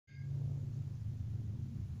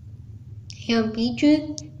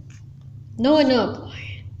Peter? No,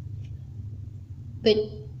 Brian.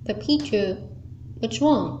 But Peter, what's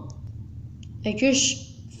wrong? I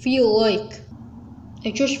just feel like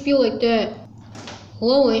that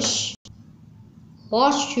Lois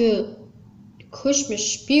lost her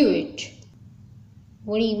Christmas spirit.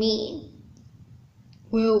 What do you mean?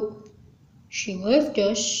 Well, she left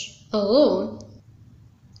us alone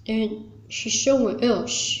and she's somewhere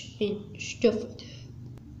else and stuff like that.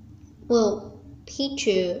 Well,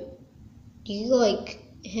 Peter, do you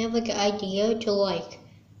have an idea to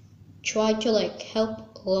try to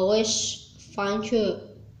help Lois find her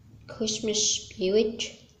Christmas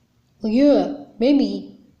spirit? Well, yeah,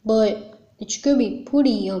 maybe, but it's gonna be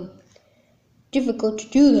pretty difficult to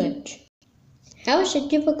do that. How is it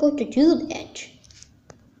difficult to do that?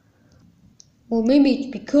 Well, maybe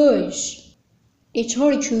it's because it's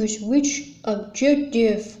hard to choose which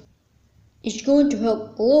objective is going to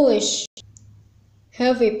help Lois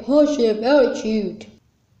have a positive attitude.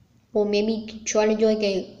 Well, maybe you could try to do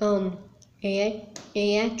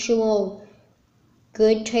a actual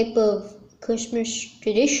good type of Christmas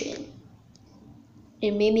tradition.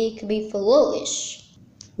 And maybe it could be for Lois.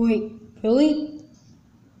 Wait, really?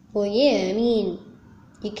 Well, yeah, I mean,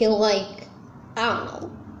 you can I don't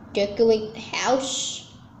know, decorate the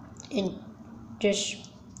house and just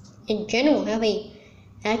in general have a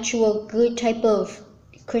actual good type of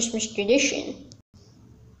Christmas tradition.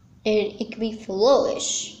 And it could be for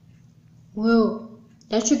Lois. Well,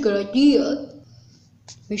 that's a good idea.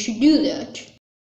 We should do that.